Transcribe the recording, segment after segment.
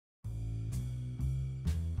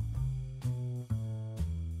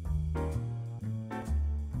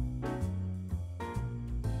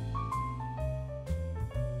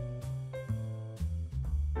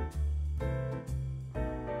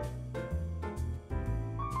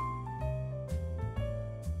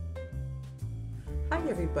Hi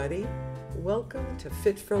everybody, welcome to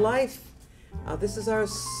Fit for Life. This is our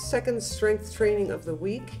second strength training of the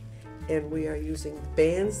week, and we are using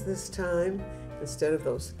bands this time instead of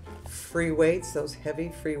those free weights, those heavy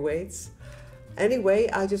free weights. Anyway,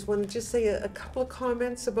 I just want to say a couple of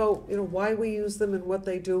comments about why we use them and what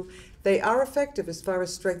they do. They are effective as far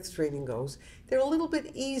as strength training goes. They're a little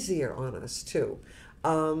bit easier on us too.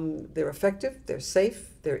 They're effective, they're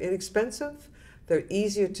safe, they're inexpensive. They're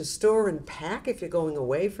easier to store and pack if you're going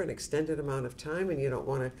away for an extended amount of time and you don't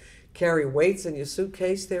want to carry weights in your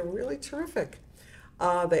suitcase. They're really terrific.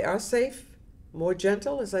 They are safe, more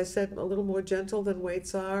gentle, as I said, a little more gentle than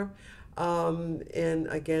weights are. And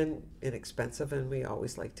again, inexpensive, and we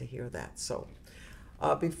always like to hear that. So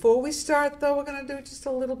before we start, though, we're going to do just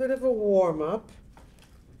a little bit of a warm-up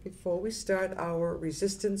before we start our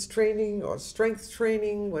resistance training or strength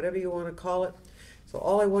training, whatever you want to call it. So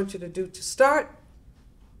all I want you to do to start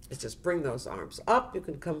is just bring those arms up. You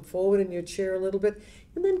can come forward in your chair a little bit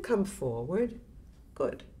and then come forward.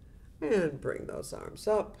 Good. And bring those arms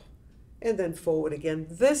up and then forward again.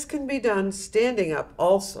 This can be done standing up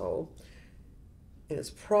also, and it's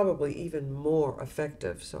probably even more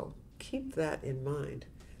effective. So keep that in mind.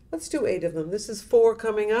 Let's do 8 of them. This is 4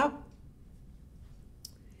 coming up,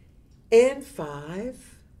 and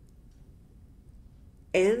 5,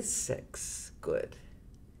 and 6. Good.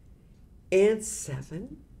 And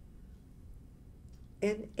 7,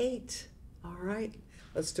 and 8. All right,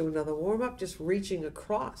 let's do another warm-up, just reaching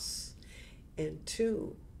across. And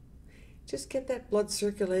 2. Just get that blood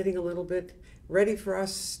circulating a little bit, ready for our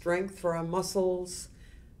strength, for our muscles.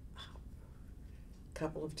 A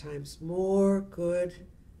couple of times more. Good.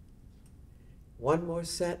 One more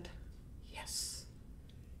set. Yes.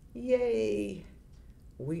 Yay.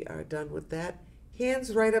 We are done with that.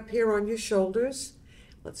 Hands right up here on your shoulders.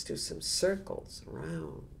 Let's do some circles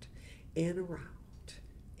around and around.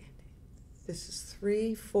 And this is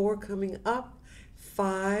 3, 4 coming up,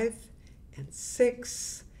 5 and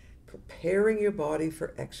 6, preparing your body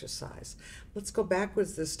for exercise. Let's go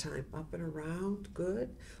backwards this time, up and around.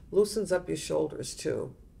 Good. Loosens up your shoulders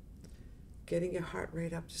too. Getting your heart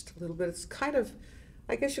rate up just a little bit. It's kind of,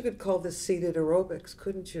 I guess you could call this seated aerobics,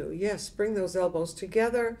 couldn't you? Yes, bring those elbows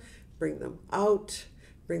together, bring them out,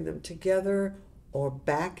 bring them together, or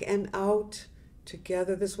back and out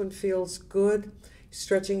together. This one feels good.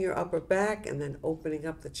 Stretching your upper back and then opening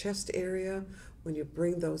up the chest area when you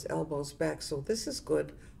bring those elbows back. So this is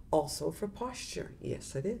good also for posture.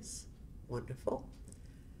 Yes, it is. Wonderful.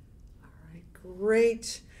 All right,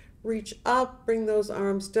 great. Reach up, bring those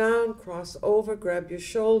arms down, cross over, grab your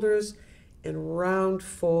shoulders, and round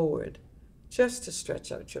forward just to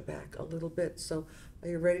stretch out your back a little bit. So are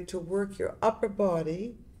you ready to work your upper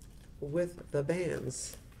body with the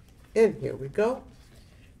bands? And here we go.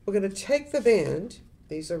 We're going to take the band.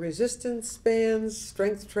 These are resistance bands,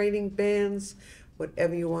 strength training bands,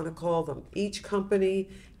 whatever you want to call them. Each company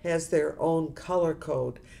has their own color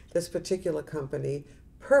code. This particular company,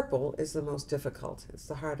 purple is the most difficult. It's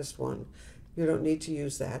the hardest one. You don't need to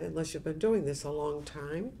use that unless you've been doing this a long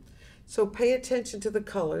time. So pay attention to the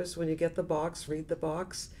colors when you get the box, read the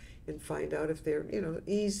box, and find out if they're,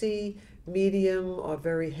 easy, medium, or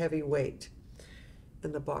very heavy weight.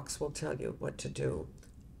 And the box will tell you what to do.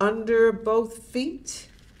 Under both feet.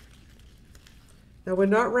 Now we're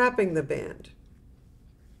not wrapping the band.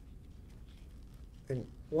 And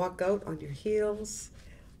walk out on your heels,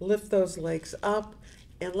 lift those legs up,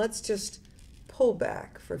 and let's just pull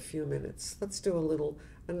back for a few minutes. Let's do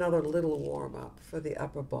another little warm up for the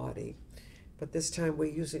upper body. But this time we're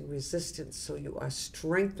using resistance, so you are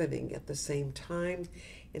strengthening at the same time.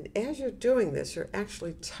 And as you're doing this, you're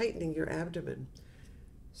actually tightening your abdomen.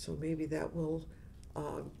 So maybe that will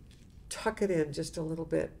tuck it in just a little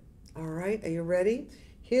bit. All right, are you ready?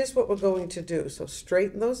 Here's what we're going to do. So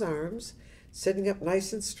straighten those arms, sitting up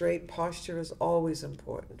nice and straight. Posture is always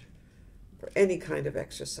important for any kind of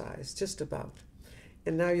exercise, just about.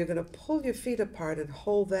 And now you're going to pull your feet apart and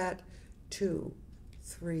hold that 2,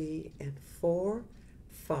 3, and 4,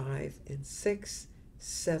 5, and 6,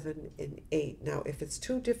 7, and 8. Now, if it's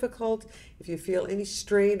too difficult, if you feel any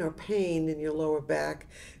strain or pain in your lower back,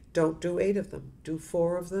 don't do 8 of them. Do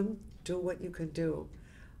 4 of them. Do what you can do.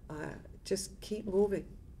 Just keep moving.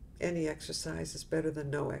 Any exercise is better than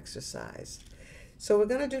no exercise. So we're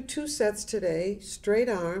going to do 2 sets today. Straight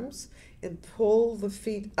arms and pull the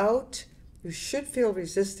feet out. You should feel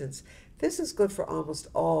resistance. This is good for almost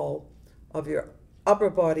all of your upper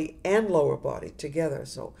body and lower body together.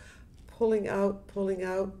 So pulling out, pulling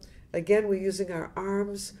out. Again, we're using our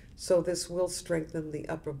arms, so this will strengthen the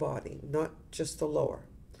upper body, not just the lower.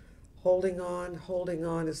 Holding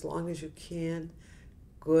on as long as you can.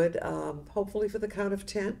 Good. Hopefully for the count of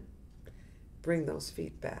 10, bring those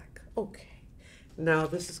feet back. Okay. Now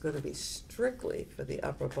this is going to be strictly for the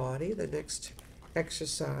upper body, the next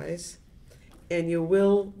exercise, and you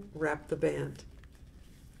will wrap the band.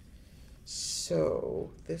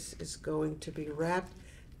 So this is going to be wrapped.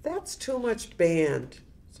 That's too much band.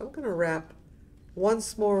 So I'm going to wrap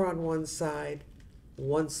once more on one side,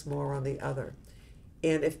 once more on the other.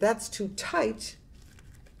 And if that's too tight,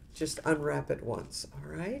 just unwrap it once,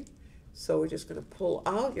 all right? So we're just going to pull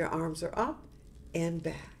out. Your arms are up and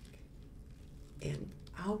back, and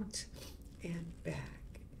out and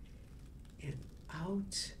back, and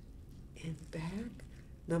out and back.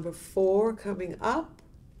 Number 4 coming up,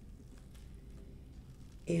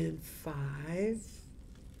 and 5,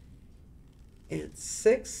 and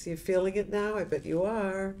 6. You're feeling it now? I bet you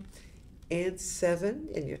are. And 7,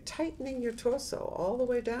 and you're tightening your torso all the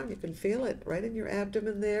way down. You can feel it right in your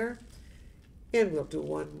abdomen there. And we'll do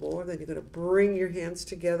one more. Then you're going to bring your hands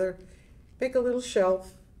together, make a little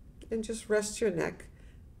shelf, and just rest your neck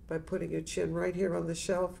by putting your chin right here on the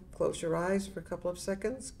shelf. Close your eyes for a couple of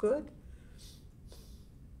seconds. Good.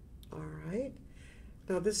 All right.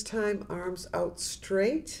 Now this time, arms out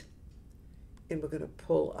straight, and we're going to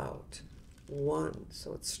pull out. 1.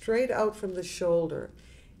 So it's straight out from the shoulder.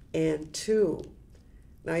 And 2.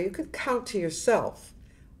 Now you can count to yourself,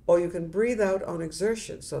 or you can breathe out on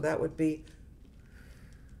exertion. So that would be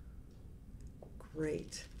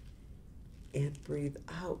great. And breathe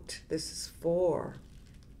out. This is 4.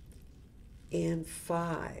 And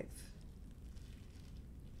 5.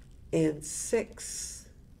 And 6.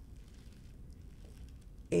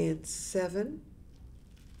 And 7.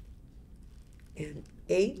 And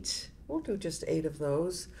 8. We'll do just 8 of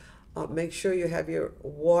those. Make sure you have your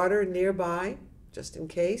water nearby, just in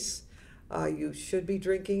case. You should be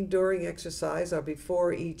drinking during exercise or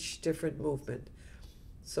before each different movement.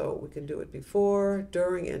 So we can do it before,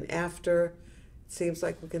 during, and after. It seems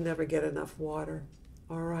like we can never get enough water.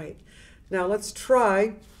 All right. Now let's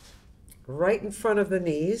try right in front of the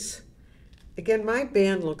knees. Again, my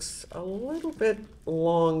band looks a little bit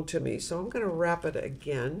long to me, so I'm going to wrap it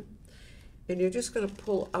again. And you're just going to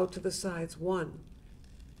pull out to the sides. 1.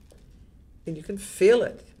 And you can feel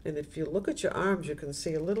it. And if you look at your arms, you can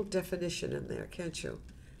see a little definition in there, can't you?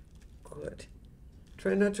 Good.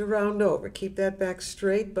 Try not to round over. Keep that back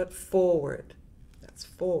straight, but forward. That's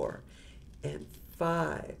 4. And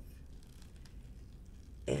 5.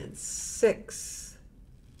 And 6.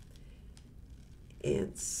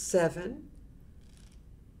 And 7.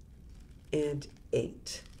 And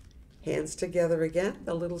 8. Hands together again,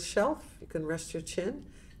 the little shelf. You can rest your chin.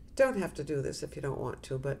 You don't have to do this if you don't want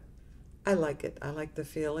to, but I like it. I like the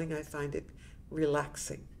feeling. I find it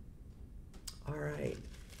relaxing. All right.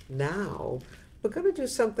 Now, we're going to do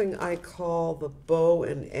something I call the bow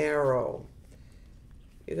and arrow.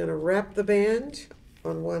 You're going to wrap the band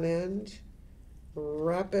on one end,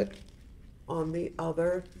 wrap it on the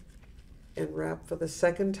other, and wrap for the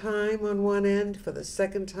second time on one end, for the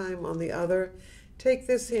second time on the other. Take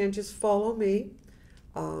this hand, just follow me.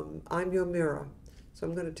 I'm your mirror. So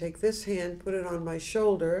I'm going to take this hand, put it on my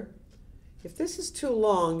shoulder. If this is too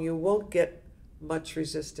long, you won't get much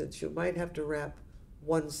resistance. You might have to wrap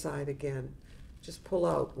one side again. Just pull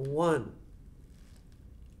out 1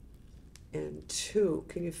 and 2.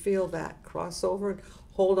 Can you feel that? Cross over and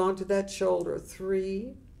hold on to that shoulder.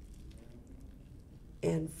 3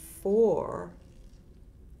 and 4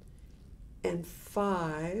 and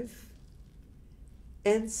 5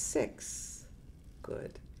 and 6.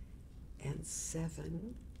 Good. And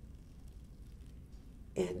 7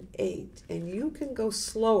 and 8. And you can go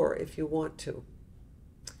slower if you want to.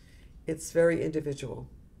 It's very individual.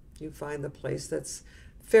 You find the place that's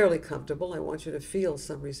fairly comfortable. I want you to feel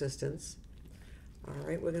some resistance. All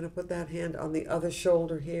right, we're going to put that hand on the other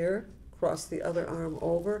shoulder here, cross the other arm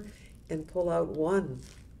over, and pull out 1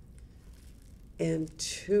 and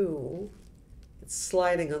 2. It's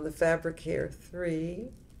sliding on the fabric here. 3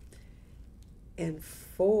 and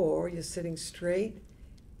 4. You're sitting straight.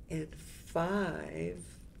 And 5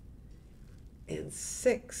 and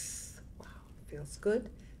 6. Wow, feels good.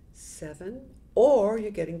 7. Or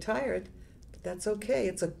you're getting tired, but that's okay.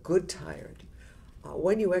 It's a good tired.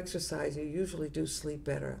 When you exercise, you usually do sleep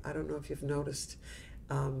better. I don't know if you've noticed.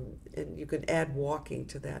 And you can add walking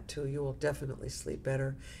to that too. You will definitely sleep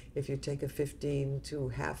better if you take a 15 to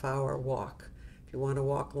half-hour walk. If you want to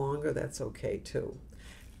walk longer, that's okay too.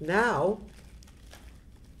 Now,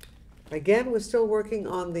 again, we're still working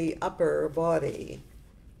on the upper body.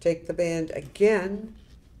 Take the band again,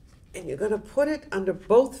 and you're going to put it under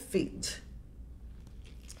both feet.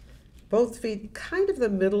 Both feet kind of the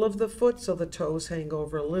middle of the foot so the toes hang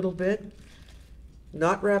over a little bit.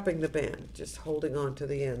 Not wrapping the band, just holding on to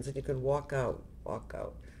the ends, and you can walk out.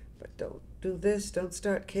 But don't do this, don't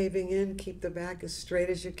start caving in. Keep the back as straight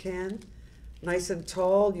as you can. Nice and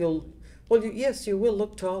tall. Yes, you will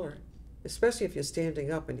look taller, especially if you're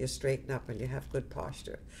standing up and you straighten up and you have good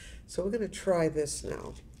posture. So we're going to try this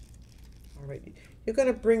now. All right, you're going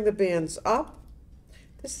to bring the bands up.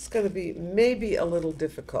 This is going to be maybe a little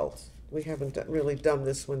difficult. We haven't really done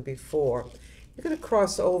this one before. You're going to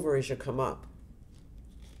cross over as you come up.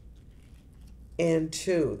 And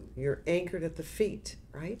 2, you're anchored at the feet,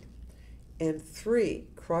 right? And 3,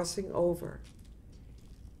 crossing over.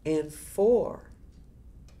 And 4.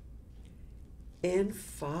 And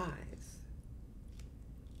 5.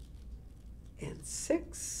 And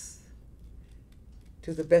 6.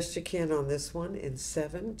 Do the best you can on this one. And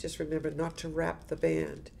 7, just remember not to wrap the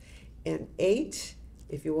band. And 8,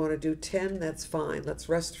 if you want to do 10, that's fine. Let's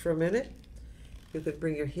rest for a minute. You could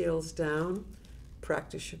bring your heels down.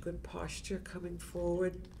 Practice your good posture coming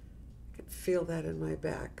forward. I can feel that in my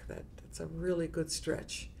back. That's a really good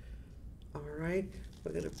stretch. All right,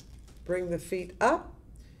 we're going to bring the feet up,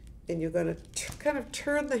 and you're going to kind of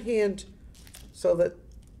turn the hand so that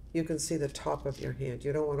you can see the top of your hand.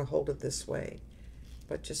 You don't want to hold it this way,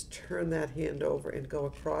 but just turn that hand over and go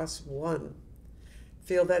across. 1.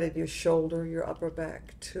 Feel that in your shoulder, your upper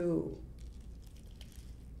back. 2.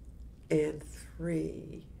 And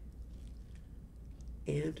 3.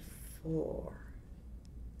 And 4.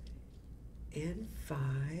 And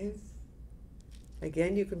 5.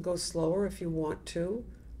 Again, you can go slower if you want to.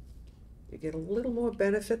 You get a little more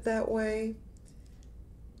benefit that way.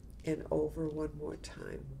 And over one more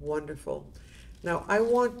time. Wonderful. Now I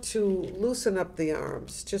want to loosen up the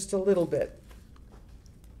arms just a little bit.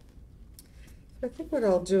 I think what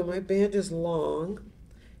I'll do, my band is long.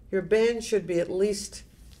 Your band should be at least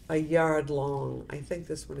a yard long. I think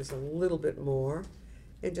this one is a little bit more.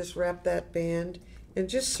 And just wrap that band and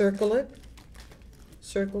just circle it.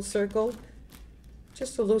 Circle, circle.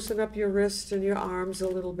 Just to loosen up your wrists and your arms a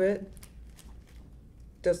little bit.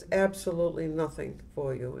 Does absolutely nothing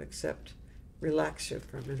for you except relax you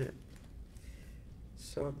for a minute.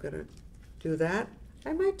 So I'm going to do that.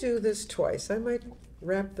 I might do this twice. I might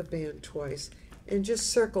wrap the band twice and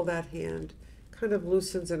just circle that hand. Kind of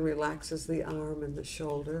loosens and relaxes the arm and the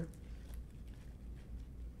shoulder.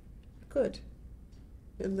 Good.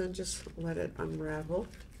 And then just let it unravel.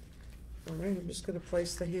 All right, I'm just going to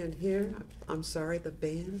place the hand here. I'm sorry, the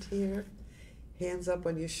band here. Hands up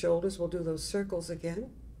on your shoulders. We'll do those circles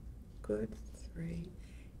again. Good. 3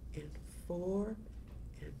 and 4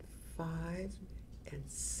 and 5 and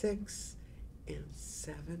 6 and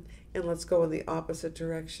 7. And let's go in the opposite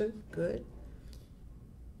direction. Good.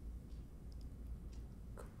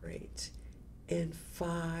 Great. And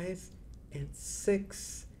 5 and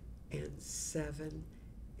 6 and 7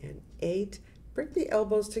 and 8. Bring the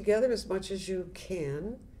elbows together as much as you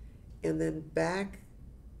can, and then back.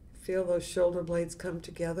 Feel those shoulder blades come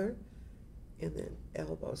together, and then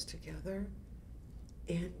elbows together,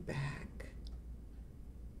 and back.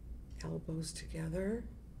 Elbows together,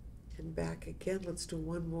 and back again. Let's do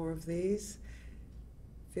one more of these.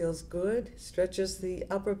 Feels good. Stretches the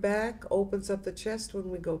upper back, opens up the chest when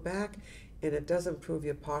we go back, and it does improve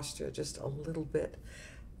your posture just a little bit.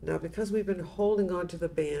 Now, because we've been holding on to the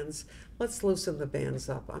bands, let's loosen the bands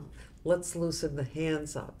up. Let's loosen the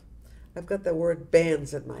hands up. I've got the word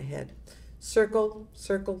bands in my head. Circle,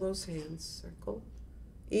 circle those hands, circle.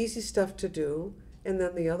 Easy stuff to do. And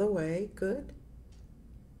then the other way, good.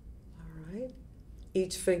 All right.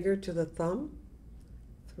 Each finger to the thumb.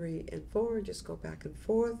 3 and 4, just go back and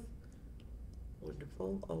forth.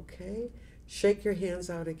 Wonderful, okay. Shake your hands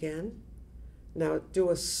out again. Now do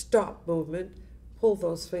a stop movement. Pull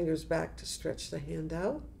those fingers back to stretch the hand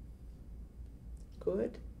out.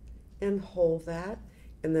 Good. And hold that.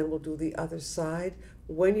 And then we'll do the other side.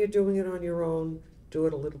 When you're doing it on your own, do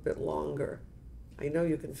it a little bit longer. I know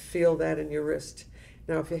you can feel that in your wrist.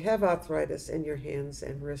 Now, if you have arthritis in your hands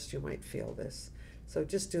and wrist, you might feel this. So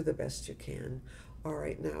just do the best you can. All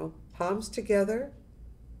right, now, palms together.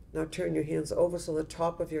 Now turn your hands over so the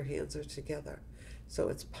top of your hands are together. So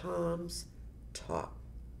it's palms, top.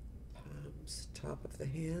 Palms, top of the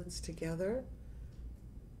hands together.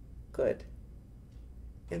 Good.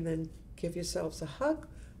 And then give yourselves a hug.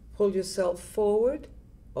 Pull yourself forward.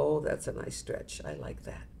 Oh, that's a nice stretch. I like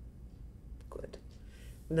that. Good.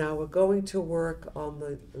 Now we're going to work on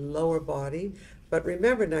the lower body. But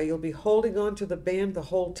remember now, you'll be holding on to the band the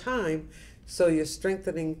whole time, so you're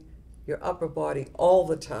strengthening your upper body all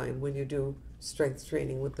the time when you do strength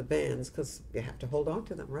training with the bands, because you have to hold on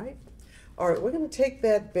to them, right? All right, we're going to take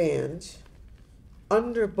that band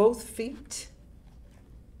under both feet.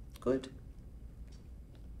 Good.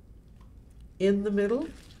 In the middle.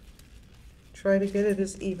 Try to get it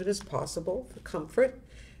as even as possible for comfort.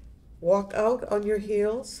 Walk out on your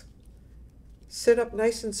heels. Sit up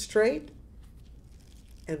nice and straight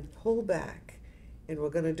and pull back. And we're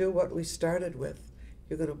going to do what we started with.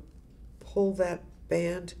 You're going to pull that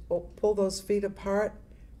band, pull those feet apart,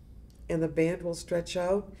 and the band will stretch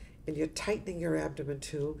out, and you're tightening your abdomen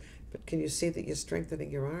too. But can you see that you're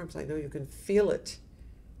strengthening your arms? I know you can feel it.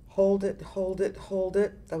 Hold it, hold it, hold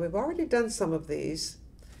it. Now, we've already done some of these,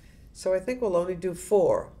 so I think we'll only do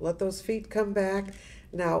 4. Let those feet come back.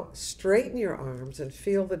 Now, straighten your arms and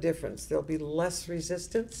feel the difference. There'll be less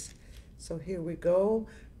resistance. So here we go.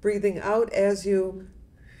 Breathing out as you,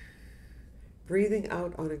 breathing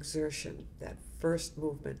out on exertion, that first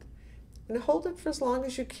movement. And hold it for as long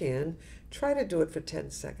as you can. Try to do it for 10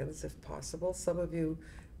 seconds if possible. Some of you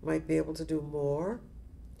might be able to do more.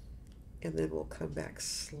 And then we'll come back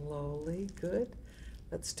slowly. Good.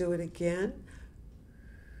 Let's do it again.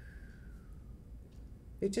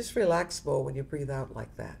 You just relax more when you breathe out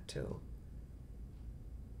like that too.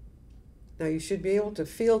 Now you should be able to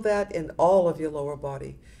feel that in all of your lower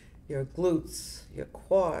body. Your glutes, your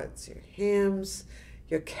quads, your hams,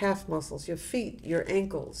 your calf muscles, your feet, your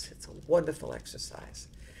ankles. It's a wonderful exercise.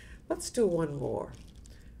 Let's do one more.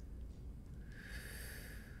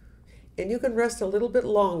 And you can rest a little bit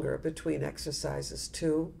longer between exercises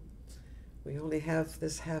too. We only have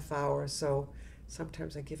this half hour, so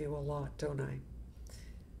sometimes I give you a lot, don't I?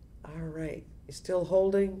 All right, you're still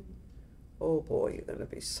holding? Oh boy, you're going to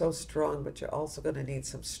be so strong, but you're also going to need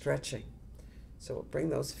some stretching. So we'll bring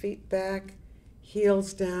those feet back,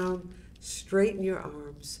 heels down, straighten your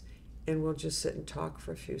arms, and we'll just sit and talk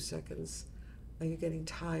for a few seconds. Are you getting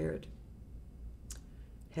tired?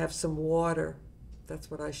 Have some water. That's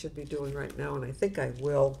what I should be doing right now, and I think I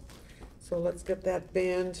will. So let's get that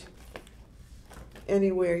band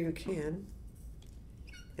anywhere you can,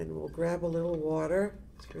 and we'll grab a little water.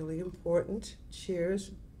 It's really important.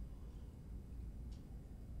 Cheers.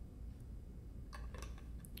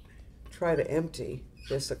 Try to empty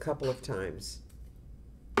this a couple of times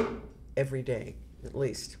every day, at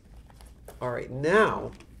least. All right,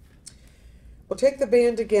 now we'll take the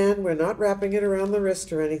band again. We're not wrapping it around the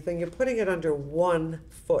wrist or anything. You're putting it under one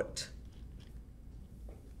foot.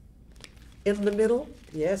 In the middle,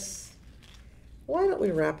 yes. Why don't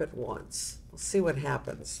we wrap it once? We'll see what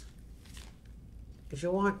happens. Because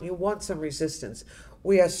you want some resistance.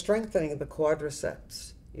 We are strengthening the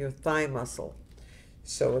quadriceps, your thigh muscle.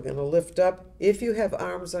 So we're going to lift up. If you have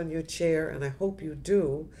arms on your chair, and I hope you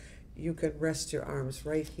do, you can rest your arms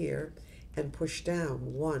right here and push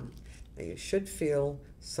down. 1. Now you should feel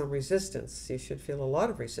some resistance. You should feel a lot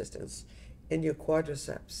of resistance in your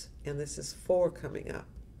quadriceps. And this is 4 coming up.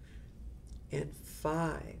 And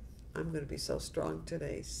 5. I'm going to be so strong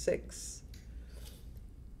today. 6.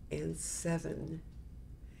 And 7.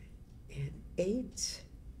 And 8.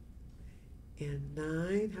 And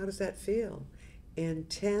 9. How does that feel? And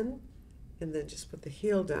 10. And then just put the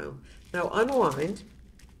heel down. Now unwind.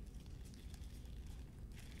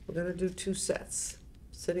 We're going to do 2 sets.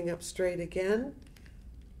 Sitting up straight again.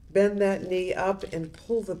 Bend that knee up and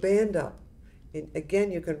pull the band up. And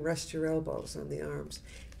again, you can rest your elbows on the arms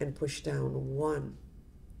and push down. 1.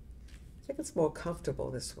 I think it's more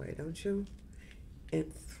comfortable this way, don't you?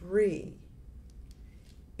 And 3.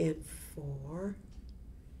 And 4.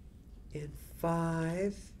 And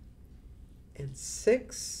 5. And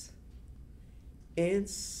 6. And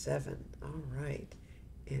 7. All right.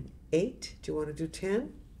 And 8. Do you want to do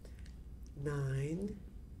 10? 9.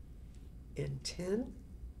 And 10.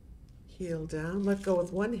 Heel down. Let go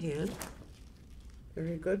with one hand.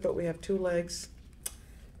 Very good, but we have 2 legs.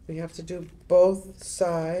 We have to do both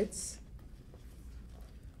sides.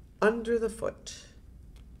 Under the foot.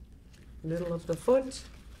 Middle of the foot.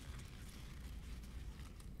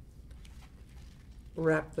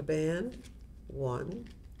 Wrap the band. 1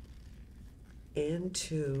 and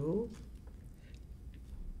 2.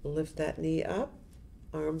 Lift that knee up.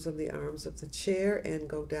 Arms on the arms of the chair and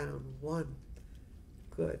go down. 1.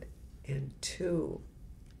 Good. And 2.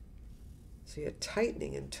 So you're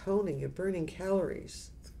tightening and toning. You're burning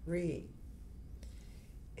calories. 3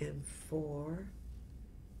 and 4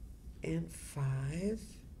 and 5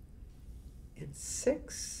 and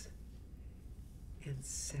 6 and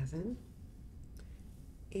 7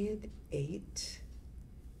 and 8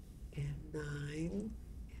 and 9 and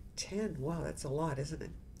 10. Wow, that's a lot, isn't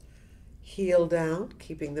it? Heel down,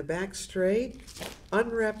 keeping the back straight.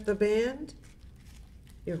 Unwrap the band.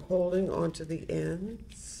 You're holding onto the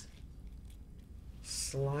ends.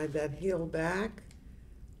 slide that heel back.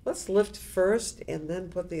 Let's lift first and then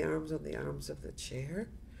put the arms on the arms of the chair.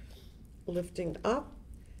 Lifting up.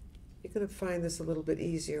 You're going to find this a little bit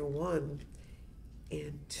easier. 1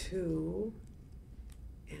 and 2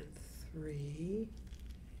 and 3.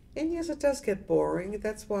 And yes, it does get boring.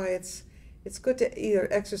 That's why it's good to either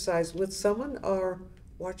exercise with someone or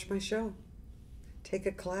watch my show. Take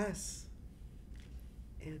a class.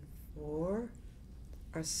 And 4.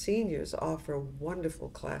 Our seniors offer wonderful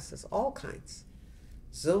classes, all kinds.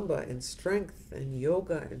 Zumba and strength and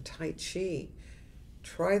yoga and Tai Chi.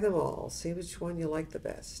 Try them all. See which one you like the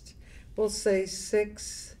best. We'll say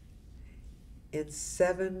 6 and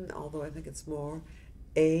 7, although I think it's more.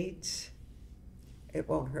 8. It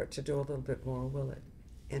won't hurt to do a little bit more, will it?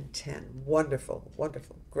 And 10. Wonderful,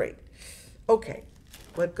 wonderful, great. Okay,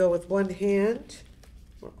 let go with one hand.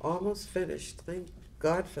 We're almost finished. Thank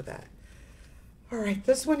God for that. All right,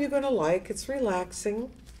 this one you're going to like. It's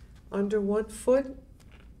relaxing. Under one foot.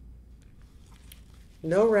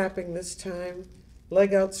 No wrapping this time.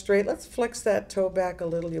 Leg out straight. Let's flex that toe back a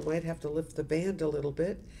little. You might have to lift the band a little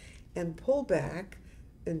bit. And pull back.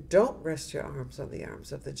 And don't rest your arms on the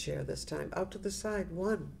arms of the chair this time. Out to the side.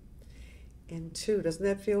 1 and 2. Doesn't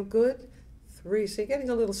that feel good? 3. So you're getting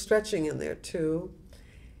a little stretching in there. 2.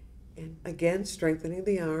 And again, strengthening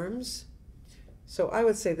the arms. So I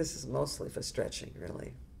would say this is mostly for stretching,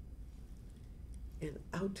 really. And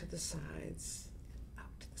out to the sides.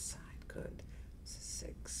 Out to the side. Good.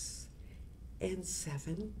 6 and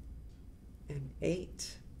 7 and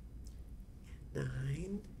 8 and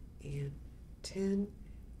 9 and 10.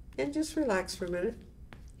 And just relax for a minute.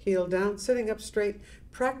 Heel down, sitting up straight.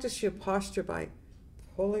 Practice your posture by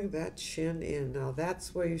pulling that chin in. Now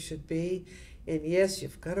that's where you should be. And yes,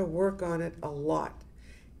 you've got to work on it a lot,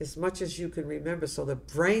 as much as you can remember, so the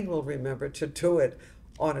brain will remember to do it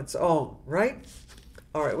on its own, right?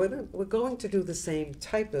 All right, we're going to do the same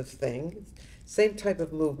type of thing, same type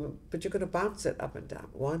of movement, but you're going to bounce it up and down.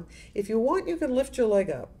 1. If you want, you can lift your leg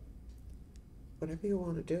up. Whatever you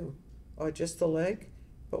want to do. Or just the leg,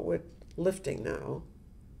 but we're lifting now.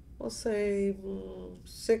 We'll say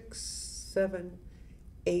 6, 7,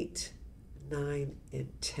 8, 9,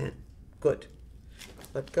 and 10. Good.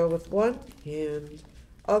 Let go with one hand.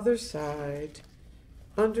 Other side.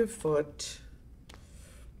 Underfoot.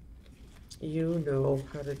 You know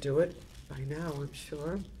how to do it by now, I'm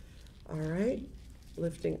sure. All right.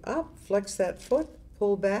 Lifting up. Flex that foot.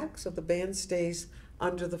 Pull back so the band stays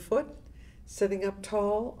under the foot. Sitting up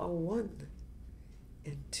tall. A 1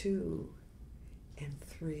 and 2 and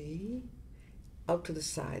 3. Out to the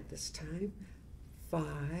side this time.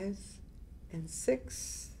 5 and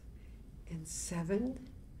 6 and 7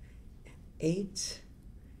 and 8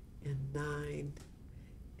 and 9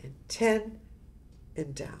 and 10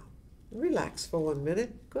 and down. Relax for 1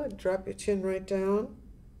 minute. Good. Drop your chin right down.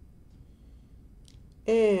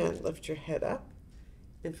 And lift your head up.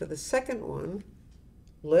 And for the second one,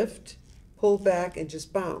 lift, pull back, and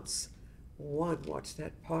just bounce. 1. Watch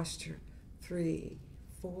that posture. 3,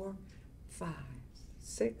 4, 5,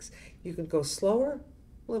 6. You can go slower,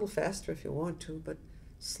 a little faster if you want to, but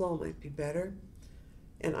slow might be better.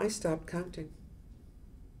 And I stopped counting,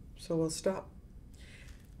 so we'll stop.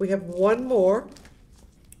 We have one more,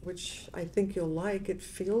 which I think you'll like. It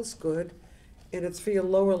feels good, and it's for your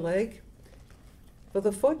lower leg, for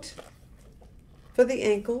the foot, for the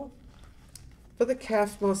ankle, for the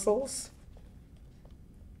calf muscles,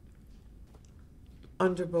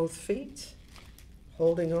 under both feet,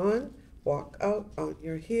 holding on, walk out on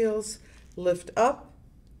your heels, lift up.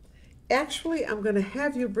 Actually, I'm going to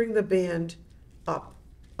have you bring the band up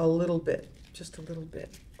a little bit, just a little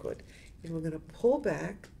bit. Good. And we're going to pull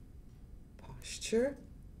back, posture,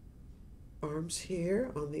 arms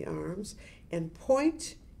here on the arms, and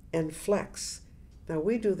point and flex. Now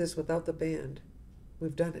we do this without the band.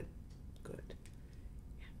 We've done it. Good.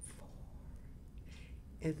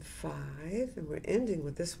 And 4 and 5, and we're ending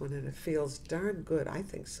with this one, and it feels darn good. I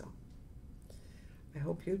think so. I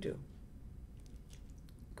hope you do.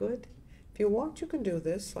 Good. If you want, you can do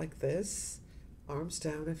this like this. Arms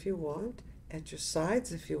down if you want. At your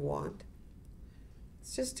sides if you want.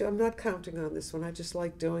 It's just, I'm not counting on this one. I just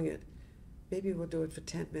like doing it. Maybe we'll do it for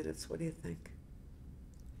 10 minutes. What do you think?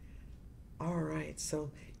 All right,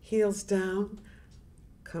 so heels down.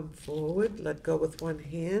 Come forward. Let go with one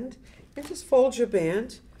hand. And just fold your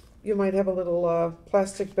band. You might have a little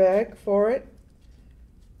plastic bag for it,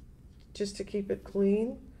 just to keep it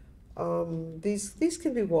clean. These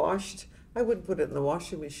can be washed. I wouldn't put it in the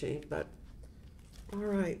washing machine, but all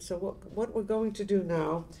right. So what we're going to do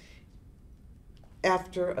now,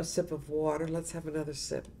 after a sip of water, let's have another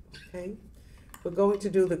sip, okay? We're going to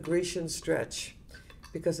do the Grecian stretch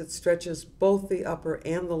because it stretches both the upper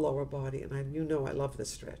and the lower body, and you know I love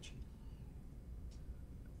this stretch.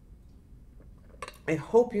 I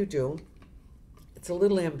hope you do. It's a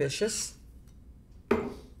little ambitious,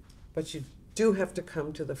 but you do have to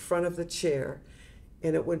come to the front of the chair,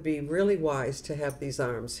 and it would be really wise to have these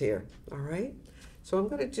arms here, all right? So I'm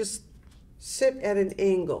going to just sit at an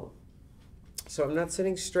angle. So I'm not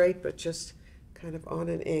sitting straight, but just kind of on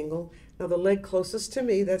an angle. Now the leg closest to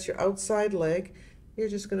me, that's your outside leg, you're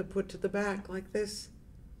just going to put to the back like this.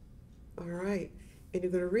 All right, and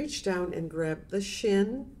you're going to reach down and grab the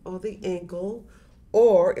shin or the ankle,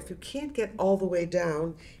 or if you can't get all the way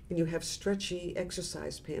down and you have stretchy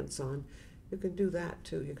exercise pants on, you can do that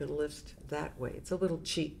too. You can lift that way. It's a little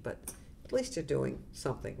cheap, but at least you're doing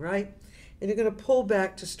something, right? And you're going to pull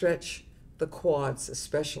back to stretch the quads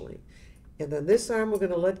especially. And then this arm we're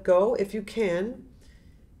going to let go if you can,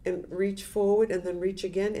 and reach forward and then reach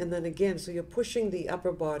again and then again. So you're pushing the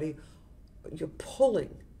upper body, you're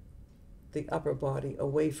pulling the upper body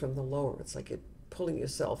away from the lower. It's like you're pulling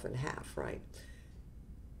yourself in half, right?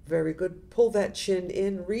 Very good. Pull that chin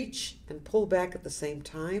in, reach and pull back at the same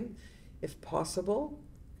time if possible.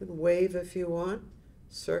 You can wave if you want,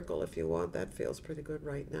 circle if you want. That feels pretty good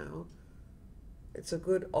right now. It's a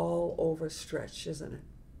good all over stretch, isn't it?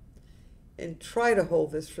 And try to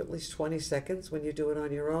hold this for at least 20 seconds when you do it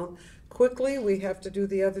on your own. Quickly, we have to do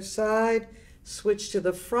the other side. Switch to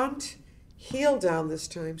the front, heel down this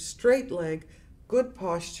time, straight leg, good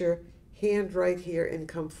posture, hand right here and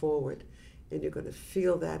come forward. And you're going to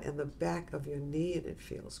feel that in the back of your knee, and it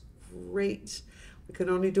feels great. We can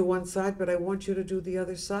only do one side, but I want you to do the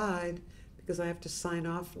other side because I have to sign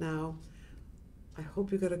off now. I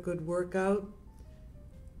hope you got a good workout.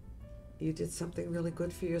 You did something really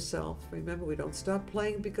good for yourself. Remember, we don't stop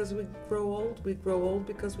playing because we grow old. We grow old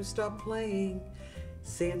because we stop playing.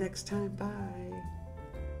 See you next time. Bye.